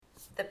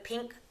The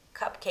Pink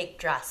Cupcake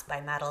Dress by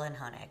Madeline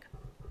Honig.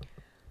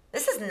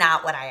 This is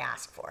not what I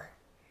asked for.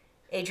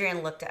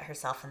 Adrienne looked at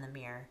herself in the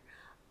mirror.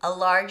 A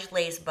large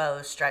lace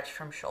bow stretched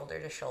from shoulder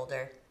to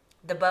shoulder.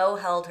 The bow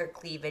held her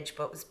cleavage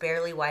but was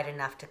barely wide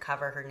enough to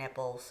cover her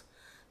nipples.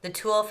 The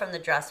tulle from the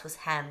dress was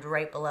hemmed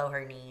right below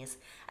her knees,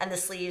 and the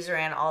sleeves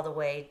ran all the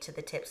way to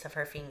the tips of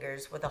her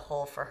fingers with a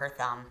hole for her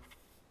thumb.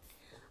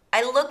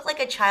 "I look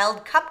like a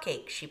child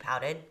cupcake," she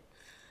pouted.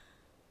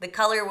 The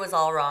color was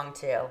all wrong,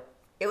 too.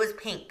 It was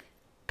pink.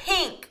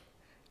 Pink!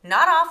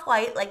 Not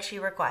off-white like she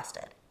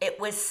requested. It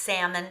was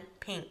salmon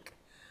pink.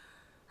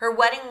 Her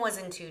wedding was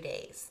in 2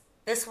 days.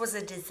 This was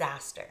a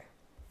disaster.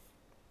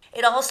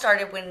 It all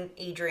started when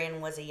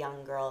Adrienne was a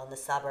young girl in the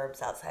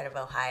suburbs outside of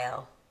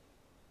Ohio.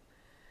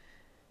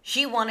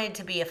 She wanted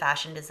to be a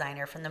fashion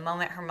designer from the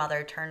moment her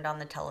mother turned on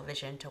the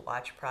television to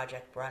watch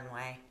Project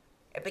Runway.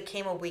 It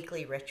became a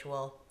weekly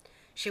ritual.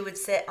 She would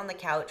sit on the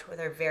couch with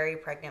her very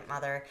pregnant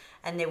mother,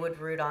 and they would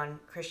root on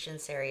Christian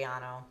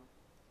Siriano.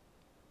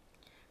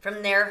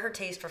 From there, her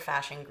taste for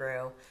fashion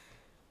grew.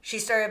 She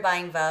started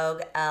buying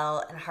Vogue,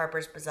 Elle, and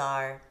Harper's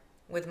Bazaar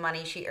with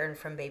money she earned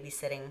from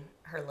babysitting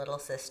her little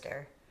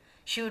sister.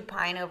 She would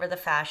pine over the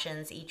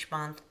fashions each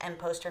month and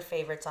post her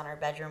favorites on her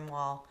bedroom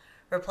wall,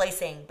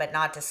 replacing but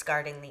not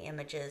discarding the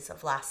images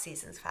of last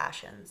season's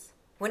fashions.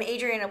 When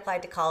Adrienne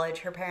applied to college,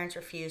 her parents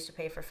refused to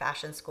pay for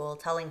fashion school,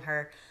 telling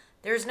her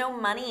there's no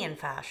money in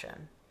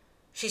fashion.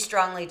 She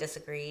strongly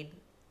disagreed,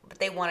 but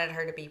they wanted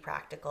her to be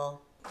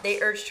practical.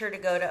 They urged her to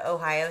go to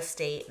Ohio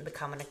State and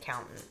become an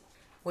accountant,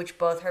 which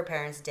both her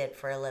parents did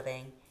for a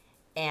living.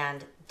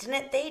 And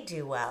didn't they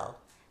do well?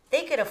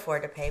 They could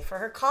afford to pay for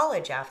her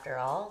college, after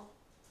all.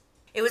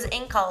 It was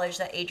in college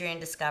that Adrienne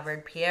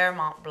discovered Pierre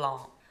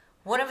Montblanc.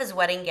 One of his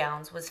wedding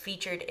gowns was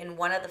featured in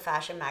one of the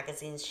fashion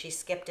magazines she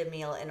skipped a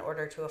meal in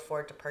order to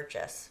afford to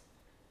purchase.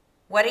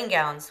 Wedding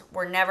gowns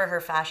were never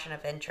her fashion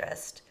of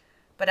interest.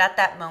 But at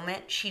that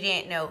moment, she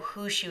didn't know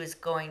who she was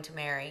going to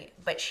marry,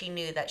 but she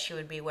knew that she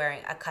would be wearing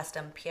a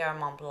custom Pierre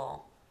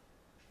Montblanc.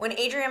 When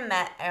Adrienne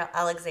met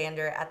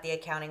Alexander at the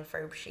accounting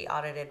firm she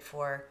audited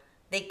for,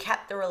 they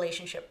kept the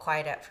relationship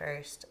quiet at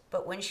first,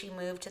 but when she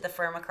moved to the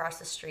firm across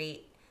the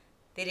street,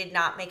 they did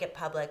not make it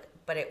public,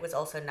 but it was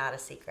also not a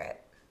secret.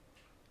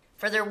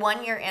 For their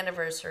 1-year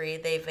anniversary,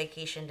 they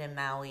vacationed in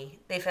Maui.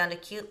 They found a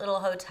cute little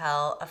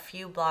hotel a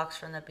few blocks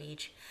from the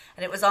beach,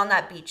 and it was on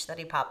that beach that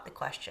he popped the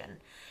question.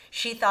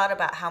 She thought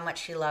about how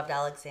much she loved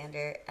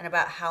Alexander and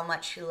about how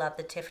much she loved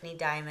the Tiffany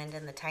diamond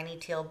in the tiny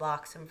teal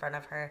box in front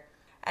of her,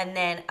 and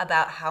then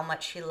about how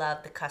much she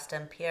loved the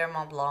custom Pierre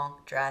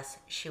Montblanc dress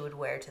she would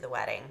wear to the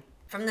wedding.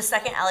 From the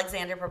second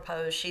Alexander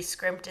proposed, she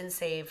scrimped and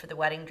saved for the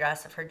wedding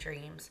dress of her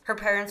dreams. Her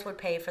parents would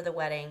pay for the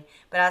wedding,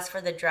 but as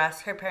for the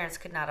dress, her parents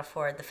could not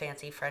afford the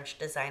fancy French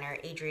designer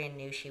Adrienne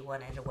knew she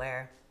wanted to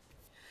wear.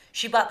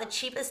 She bought the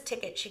cheapest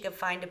ticket she could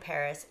find to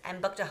Paris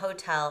and booked a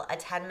hotel a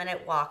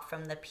 10-minute walk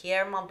from the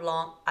Pierre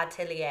Montblanc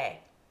atelier.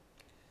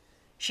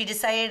 She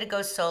decided to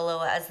go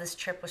solo as this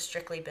trip was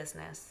strictly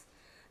business.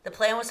 The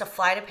plan was to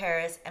fly to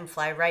Paris and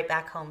fly right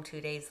back home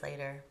 2 days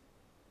later.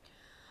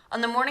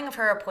 On the morning of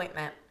her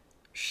appointment,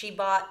 she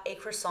bought a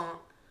croissant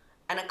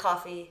and a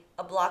coffee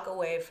a block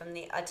away from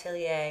the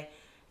atelier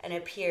and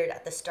appeared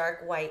at the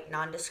stark white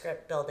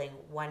nondescript building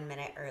 1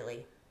 minute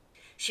early.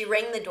 She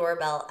rang the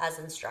doorbell as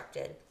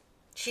instructed.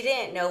 She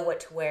didn't know what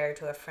to wear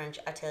to a French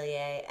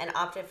atelier and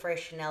opted for a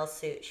Chanel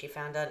suit she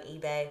found on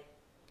eBay.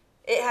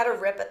 It had a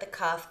rip at the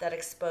cuff that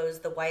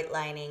exposed the white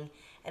lining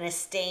and a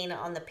stain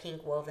on the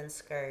pink woven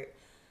skirt,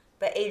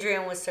 but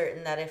Adrienne was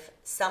certain that if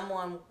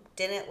someone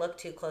didn't look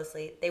too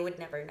closely, they would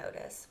never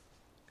notice.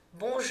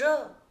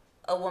 "Bonjour,"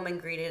 a woman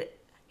greeted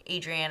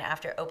Adrienne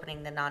after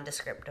opening the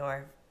nondescript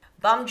door.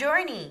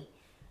 "Buongiorno,"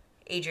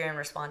 Adrienne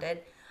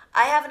responded.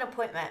 "I have an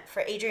appointment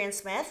for Adrienne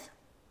Smith."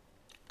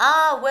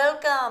 "Ah,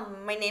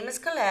 welcome. My name is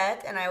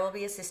Colette, and I will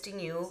be assisting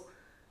you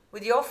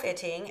with your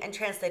fitting and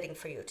translating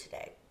for you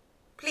today.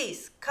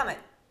 Please, come in."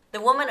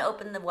 The woman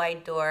opened the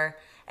wide door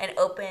and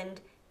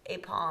opened a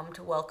palm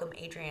to welcome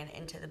Adrienne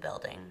into the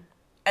building.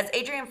 As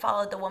Adrienne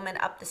followed the woman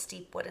up the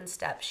steep wooden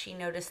steps, she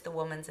noticed the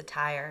woman's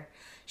attire.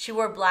 She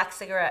wore black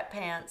cigarette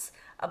pants,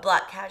 a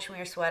black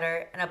cashmere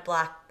sweater, and a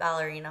black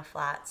ballerina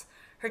flats.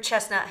 Her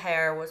chestnut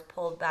hair was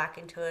pulled back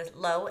into a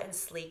low and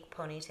sleek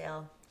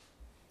ponytail.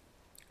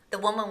 The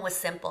woman was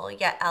simple,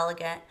 yet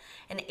elegant,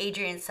 and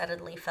Adrienne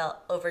suddenly felt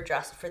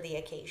overdressed for the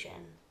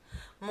occasion.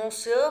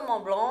 "Monsieur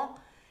Montblanc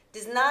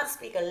does not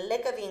speak a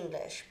lick of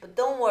English, but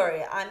don't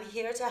worry, I'm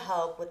here to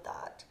help with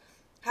that.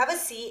 Have a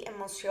seat, and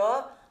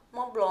Monsieur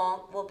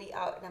Montblanc will be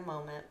out in a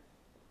moment.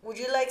 Would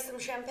you like some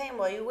champagne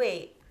while you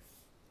wait?"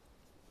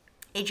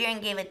 Adrienne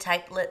gave a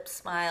tight-lipped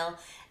smile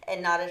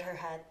and nodded her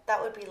head.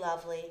 "That would be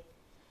lovely,"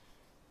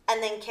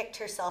 and then kicked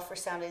herself for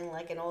sounding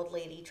like an old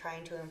lady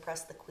trying to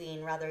impress the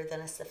queen rather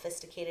than a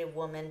sophisticated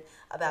woman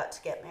about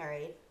to get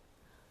married.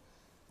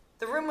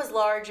 The room was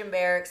large and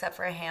bare except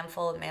for a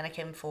handful of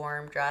mannequin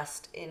form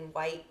dressed in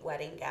white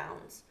wedding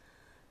gowns.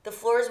 The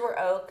floors were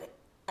oak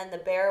and the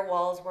bare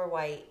walls were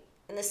white.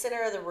 In the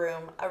center of the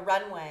room, a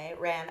runway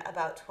ran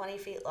about 20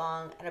 feet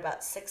long and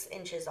about 6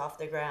 inches off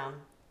the ground.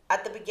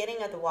 At the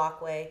beginning of the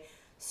walkway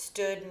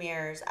stood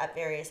mirrors at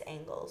various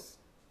angles.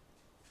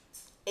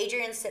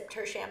 Adrienne sipped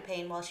her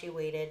champagne while she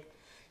waited.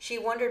 She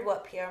wondered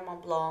what Pierre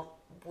Montblanc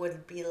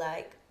would be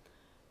like.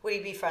 Would he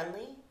be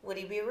friendly? Would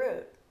he be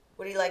rude?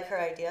 Would he like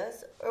her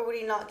ideas? Or would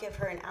he not give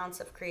her an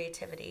ounce of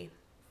creativity?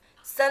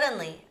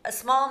 Suddenly, a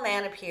small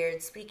man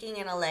appeared, speaking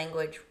in a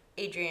language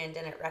Adrienne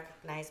didn't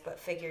recognize but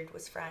figured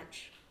was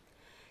French.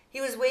 He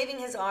was waving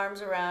his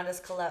arms around as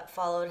Colette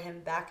followed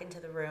him back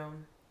into the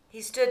room. He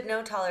stood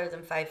no taller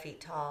than 5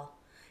 feet tall.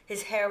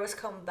 His hair was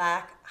combed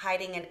back,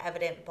 hiding an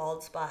evident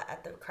bald spot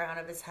at the crown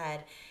of his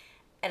head,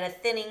 and a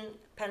thinning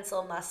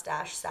pencil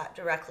mustache sat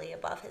directly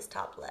above his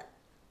top lip.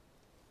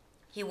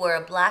 He wore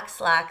a black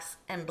slacks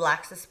and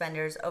black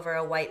suspenders over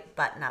a white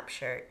button-up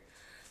shirt.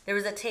 There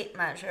was a tape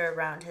measure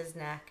around his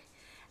neck,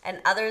 and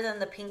other than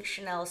the pink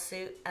Chanel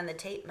suit and the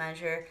tape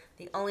measure,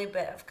 the only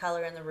bit of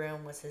color in the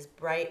room was his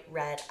bright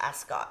red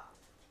ascot.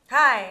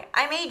 "Hi,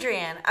 I'm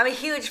Adrienne. I'm a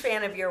huge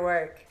fan of your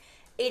work."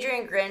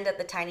 Adrienne grinned at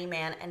the tiny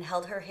man and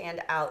held her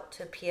hand out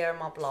to Pierre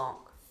Montblanc.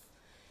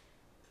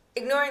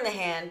 Ignoring the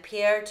hand,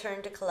 Pierre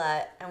turned to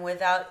Colette and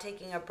without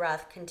taking a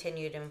breath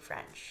continued in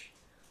French.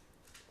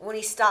 When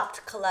he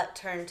stopped, Colette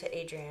turned to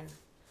Adrienne.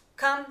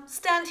 "Come,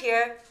 stand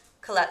here,"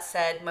 Colette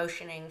said,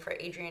 motioning for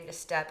Adrienne to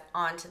step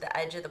onto the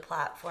edge of the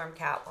platform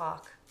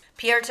catwalk.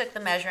 Pierre took the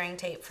measuring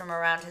tape from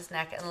around his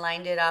neck and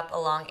lined it up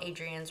along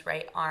Adrienne's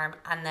right arm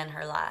and then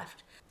her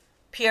left.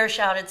 Pierre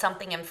shouted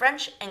something in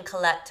French and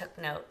Colette took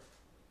note.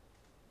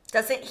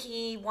 "Doesn't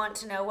he want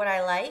to know what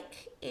I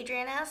like?"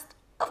 Adrienne asked.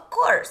 "Of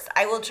course,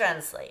 I will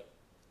translate."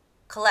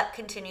 Colette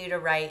continued to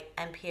write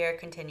and Pierre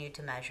continued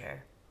to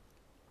measure.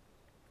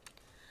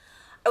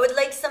 "I would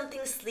like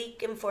something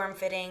sleek and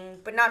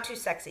form-fitting, but not too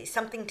sexy,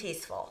 something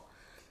tasteful."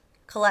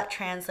 Colette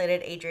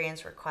translated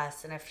Adrienne's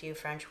request in a few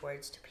French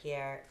words to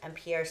Pierre, and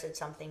Pierre said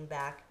something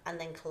back, and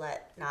then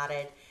Colette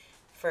nodded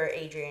for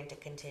Adrienne to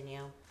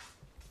continue.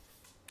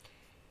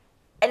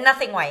 "And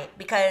nothing white,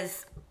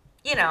 because,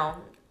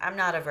 I'm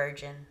not a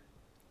virgin."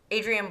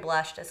 Adrienne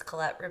blushed as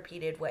Colette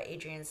repeated what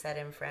Adrienne said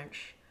in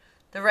French.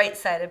 The right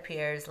side of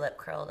Pierre's lip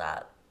curled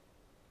up.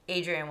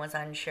 Adrienne was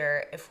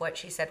unsure if what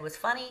she said was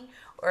funny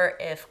or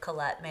if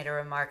Colette made a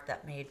remark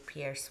that made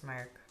Pierre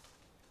smirk.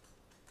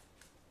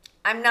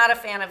 "I'm not a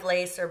fan of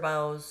lace or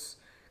bows,"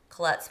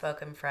 Colette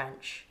spoke in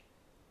French.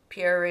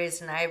 Pierre raised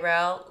an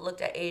eyebrow,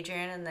 looked at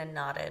Adrienne, and then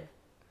nodded.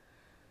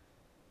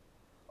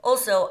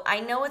 "Also, I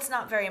know it's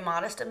not very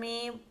modest of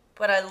me,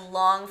 but I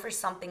long for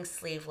something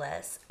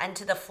sleeveless and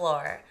to the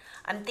floor.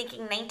 I'm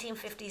thinking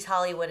 1950s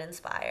Hollywood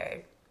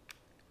inspired."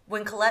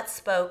 When Colette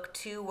spoke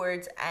 2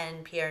 words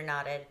and Pierre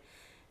nodded.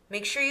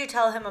 "Make sure you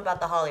tell him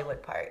about the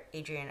Hollywood part,"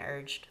 Adrienne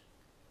urged.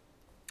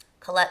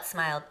 Colette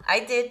smiled.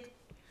 "I did,"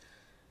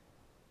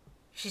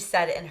 she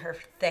said in her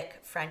thick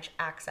French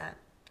accent.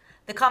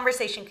 The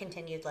conversation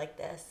continued like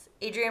this,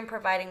 Adrienne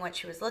providing what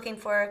she was looking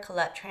for,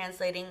 Colette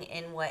translating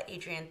in what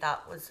Adrienne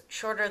thought was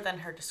shorter than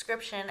her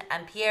description,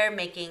 and Pierre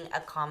making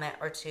a comment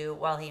or two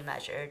while he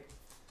measured.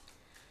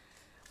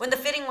 When the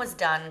fitting was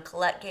done,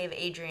 Colette gave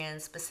Adrienne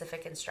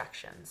specific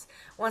instructions.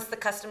 Once the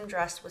custom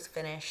dress was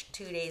finished,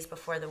 2 days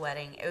before the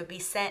wedding, it would be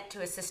sent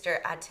to a sister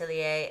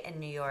atelier in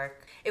New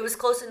York. It was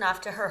close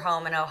enough to her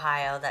home in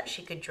Ohio that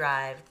she could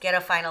drive, get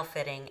a final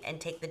fitting, and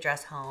take the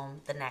dress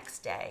home the next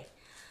day.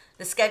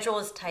 The schedule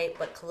was tight,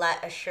 but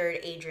Colette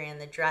assured Adrienne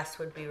the dress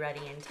would be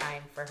ready in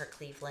time for her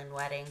Cleveland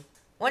wedding.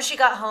 Once she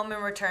got home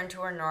and returned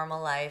to her normal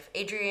life,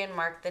 Adrienne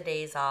marked the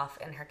days off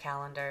in her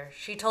calendar.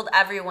 She told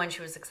everyone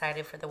she was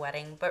excited for the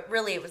wedding, but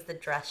really it was the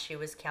dress she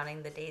was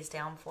counting the days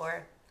down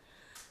for.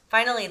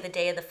 Finally, the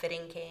day of the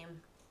fitting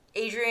came.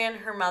 Adrienne,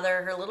 her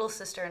mother, her little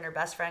sister, and her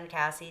best friend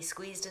Cassie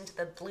squeezed into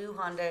the blue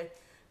Honda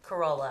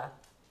Corolla.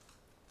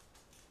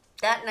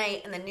 That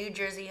night in the New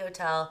Jersey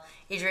hotel,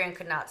 Adrienne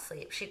could not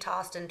sleep. She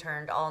tossed and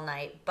turned all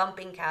night,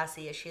 bumping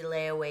Cassie as she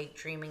lay awake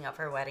dreaming of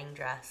her wedding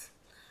dress.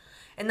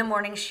 In the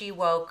morning, she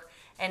woke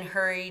and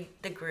hurried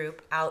the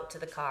group out to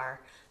the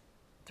car,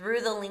 through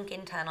the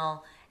Lincoln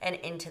Tunnel, and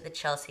into the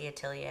Chelsea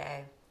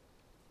Atelier.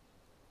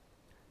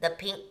 The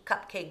pink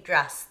cupcake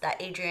dress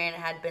that Adrienne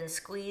had been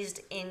squeezed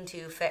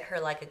into fit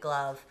her like a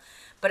glove,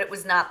 but it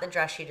was not the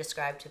dress she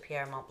described to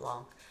Pierre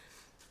Montblanc,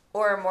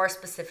 or more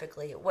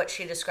specifically, what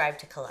she described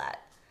to Colette.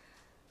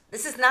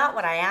 "This is not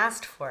what I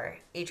asked for,"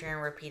 Adrienne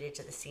repeated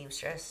to the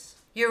seamstress.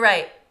 "You're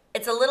right.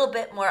 It's a little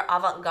bit more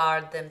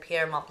avant-garde than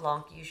Pierre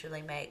Montblanc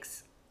usually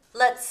makes.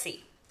 Let's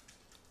see.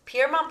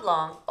 Pierre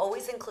Montblanc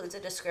always includes a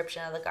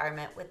description of the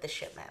garment with the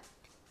shipment.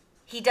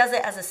 He does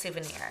it as a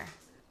souvenir."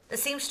 The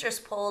seamstress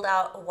pulled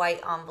out a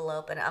white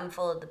envelope and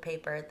unfolded the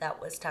paper that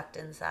was tucked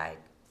inside.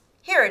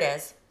 "Here it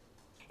is.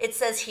 It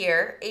says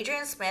here,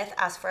 Adrienne Smith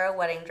asked for a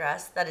wedding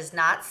dress that is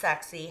not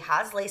sexy,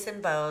 has lace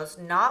and bows,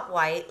 not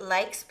white,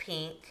 likes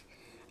pink,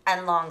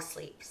 and long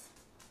sleeves."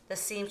 The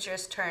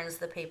seamstress turns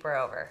the paper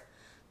over.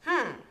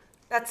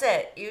 That's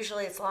it.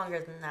 Usually it's longer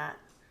than that."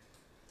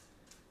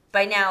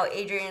 By now,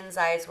 Adrienne's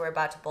eyes were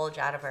about to bulge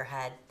out of her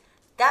head.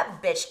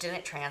 That bitch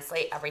didn't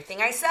translate everything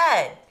I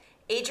said.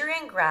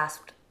 Adrian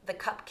grasped the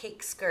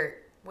cupcake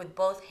skirt with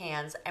both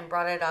hands and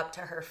brought it up to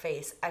her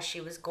face as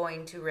she was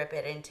going to rip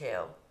it in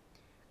two.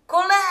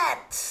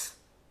 Colette!